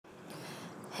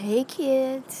Hey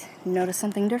kids, notice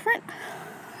something different?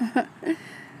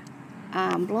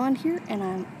 I'm blonde here and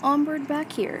I'm ombred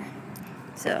back here.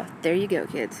 So there you go,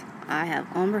 kids. I have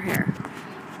ombre hair.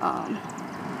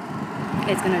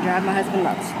 It's gonna drive my husband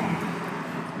nuts.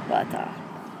 But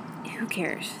who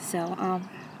cares? So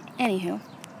anywho,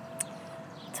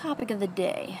 topic of the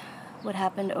day. What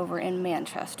happened over in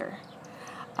Manchester.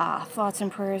 Thoughts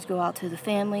and prayers go out to the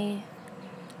family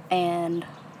and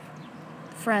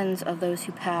friends of those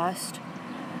who passed.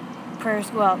 Prayers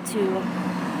go out to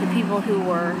the people who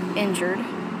were injured.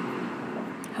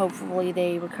 Hopefully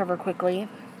they recover quickly,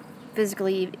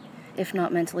 physically, if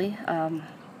not mentally,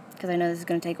 because I know this is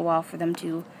going to take a while for them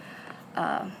to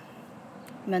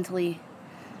mentally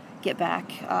get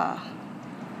back,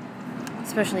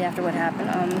 especially after what happened.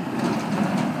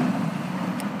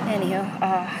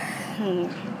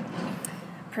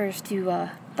 Prayers to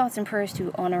thoughts and prayers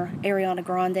to honor Ariana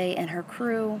Grande and her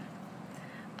crew.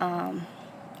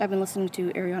 I've been listening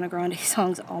to Ariana Grande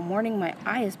songs all morning. My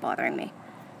eye is bothering me.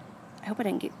 I hope I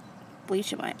didn't get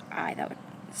bleach in my eye. That would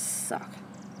suck.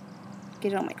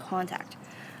 Get it on my contact.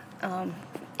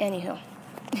 Anywho.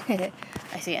 I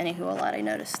say anywho a lot, I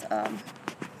noticed.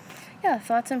 Yeah,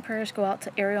 thoughts and prayers go out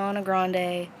to Ariana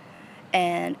Grande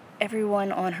and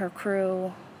everyone on her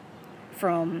crew,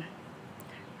 from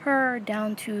her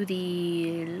down to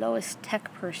the lowest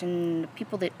tech person, the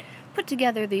people that put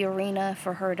together the arena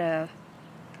for her to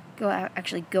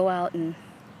actually go out and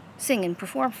sing and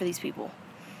perform for these people.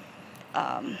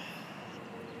 My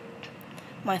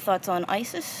thoughts on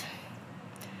ISIS.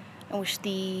 I wish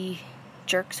the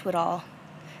jerks would all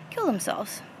kill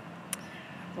themselves.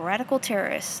 Radical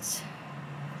terrorists.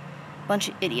 Bunch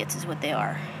of idiots is what they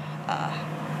are.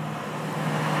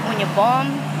 When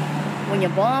you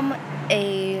bomb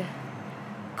a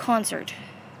concert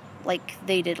like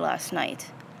they did last night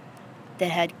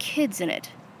that had kids in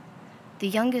it, the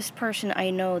youngest person I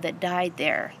know that died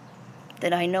there,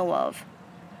 that I know of,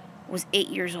 was 8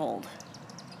 years old.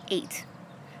 8.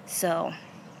 So,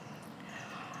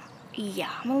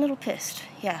 yeah, I'm a little pissed.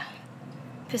 Yeah,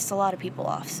 pissed a lot of people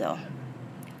off. So,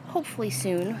 hopefully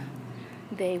soon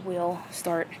they will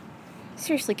start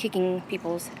seriously kicking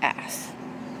people's ass.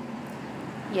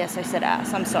 Yes, I said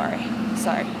ass. I'm sorry.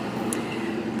 Sorry.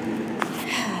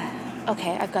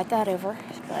 Okay, I've got that over,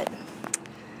 but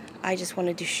I just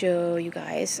wanted to show you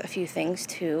guys a few things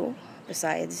too,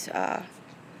 besides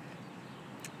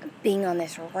being on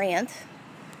this rant.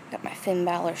 Got my Finn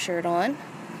Balor shirt on.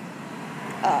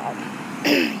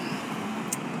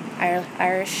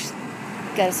 Irish,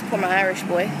 gotta support my Irish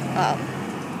boy.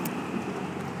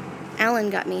 Alan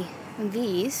got me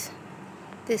this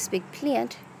big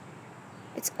plant.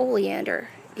 It's oleander.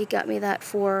 He got me that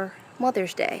for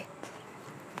Mother's Day.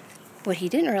 What he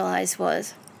didn't realize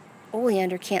was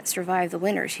oleander can't survive the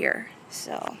winters here,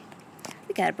 so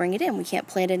we gotta bring it in. We can't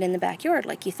plant it in the backyard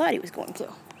like he thought he was going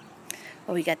to.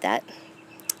 Well, we got that.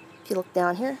 If you look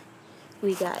down here,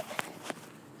 we got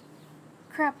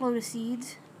crap load of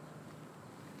seeds,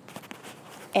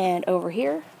 and over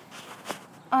here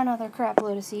another crap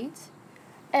load of seeds,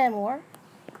 and more,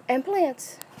 and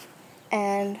plants,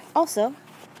 and also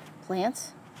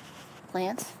plants,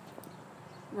 roses,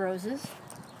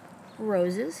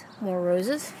 more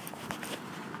roses.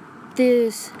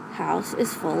 This house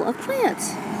is full of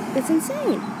plants. It's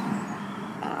insane.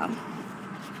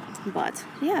 But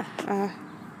yeah,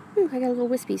 ooh, I got little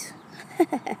wispies.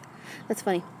 That's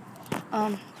funny.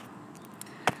 I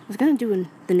was gonna do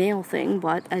the nail thing,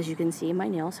 but as you can see, my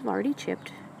nails have already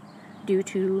chipped due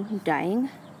to dyeing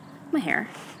my hair.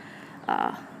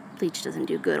 Bleach doesn't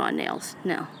do good on nails,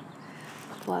 no.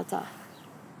 But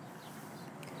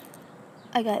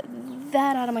I got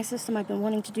that out of my system. I've been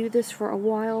wanting to do this for a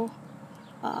while.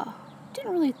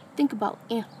 Didn't really think about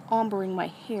ombering my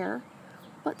hair,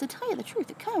 but to tell you the truth,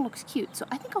 it kind of looks cute, so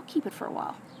I think I'll keep it for a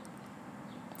while.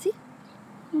 See?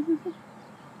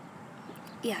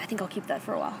 Yeah, I think I'll keep that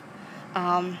for a while.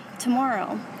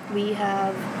 Tomorrow, we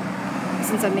have,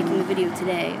 since I'm making the video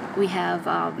today, we have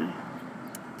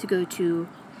to go to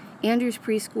Andrew's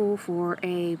preschool for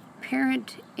a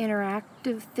parent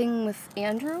interactive thing with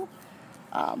Andrew.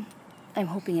 I'm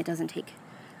hoping it doesn't take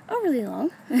overly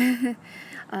long.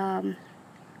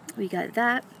 We got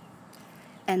that.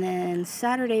 And then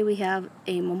Saturday we have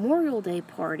a Memorial Day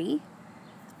party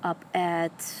up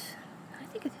at, I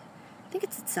think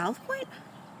it's at South Point,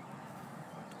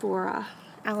 for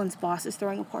Alan's boss is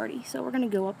throwing a party. So we're going to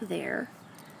go up there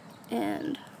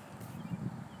and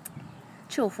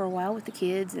chill for a while with the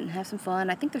kids and have some fun.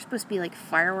 I think there's supposed to be like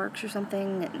fireworks or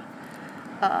something, and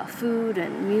food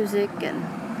and music and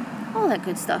all that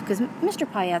good stuff, because Mr.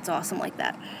 Pyatt's awesome like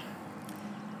that.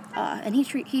 And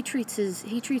he treats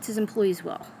his employees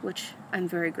well, which I'm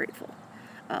very grateful.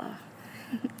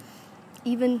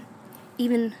 Even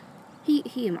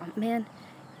man,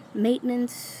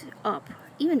 maintenance up.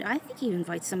 Even I think he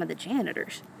invites some of the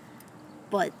janitors,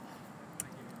 but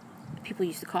people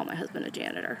used to call my husband a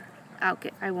janitor.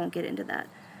 I won't get into that.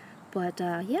 But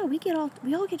yeah, we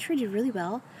all get treated really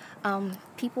well.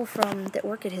 People that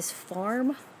work at his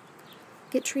farm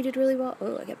get treated really well.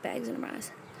 Oh, I got bags under my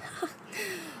eyes.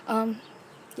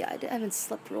 Yeah, I didn't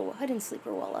sleep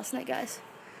real well last night, guys.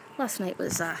 Last night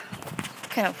was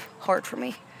kind of hard for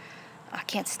me. I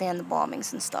can't stand the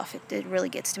bombings and stuff. It really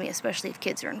gets to me, especially if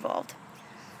kids are involved.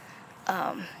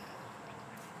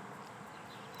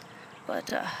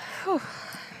 Whew.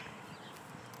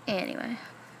 Anyway,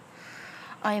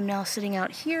 I am now sitting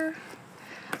out here.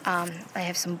 I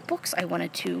have some books I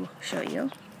wanted to show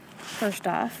you. First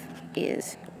off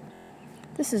this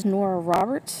is Nora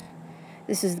Roberts.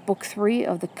 This is book 3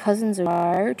 of the Cousins of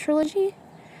Fire trilogy.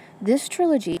 This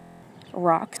trilogy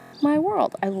rocks my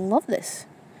world. I love this.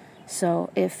 So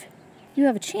if you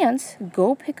have a chance,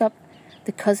 go pick up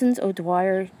the Cousins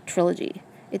O'Dwyer trilogy.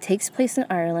 It takes place in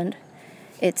Ireland.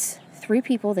 It's 3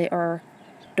 people. They are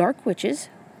dark witches,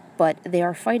 but they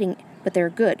are fighting, but they're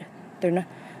good. They're not.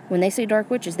 When they say dark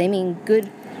witches, they mean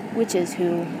good witches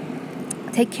who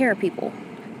take care of people.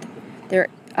 Their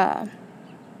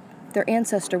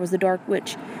ancestor was the dark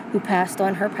witch who passed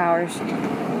on her powers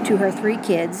to her 3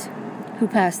 kids, who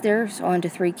passed theirs on to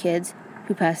 3 kids,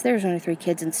 who passed theirs on to 3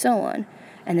 kids, and so on.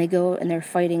 And they go and they're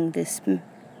fighting this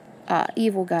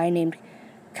evil guy named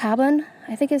Caban,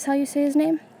 I think is how you say his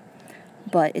name.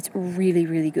 But it's really,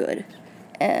 really good.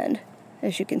 And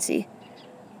as you can see,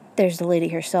 there's the lady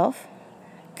herself.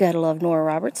 Gotta love Nora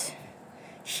Roberts.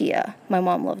 My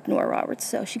mom loved Nora Roberts,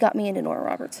 so she got me into Nora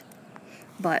Roberts.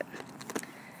 But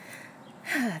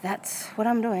that's what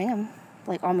I'm doing. I'm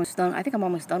like almost done. I think I'm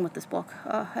almost done with this book,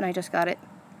 and I just got it.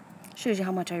 Shows you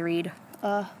how much I read.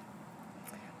 But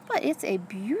it's a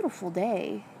beautiful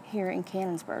day here in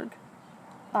Canonsburg,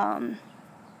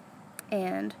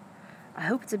 and I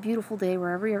hope it's a beautiful day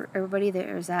wherever everybody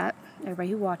there is at.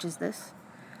 Everybody who watches this.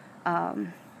 I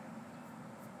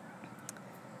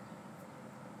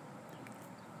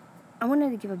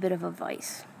wanted to give a bit of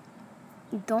advice.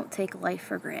 Don't take life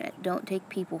for granted. Don't take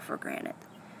people for granted.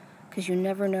 Because you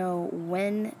never know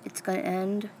when it's going to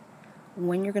end,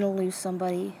 when you're going to lose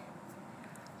somebody.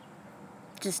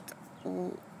 Just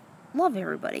love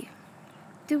everybody.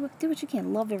 Do what you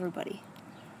can. Love everybody.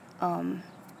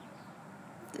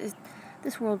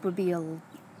 This world would be a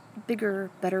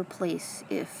bigger, better place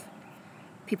if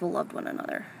people loved one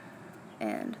another.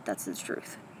 And that's the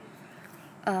truth.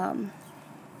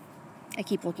 I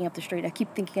keep looking up the street. I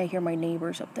keep thinking I hear my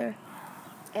neighbors up there.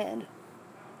 And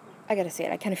I gotta say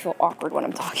it, I kind of feel awkward when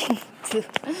I'm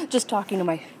just talking to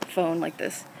my phone like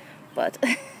this. But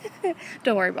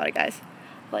don't worry about it, guys.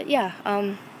 But yeah,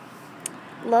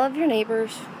 love your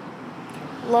neighbors.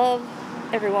 Love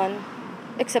everyone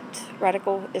except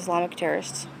radical Islamic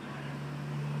terrorists.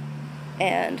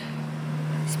 And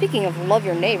speaking of love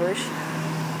your neighbors,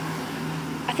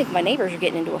 I think my neighbors are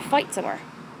getting into a fight somewhere.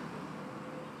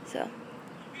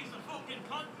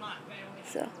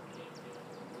 So,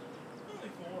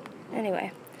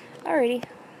 anyway, alrighty.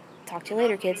 Talk to you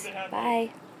later, kids. Bye.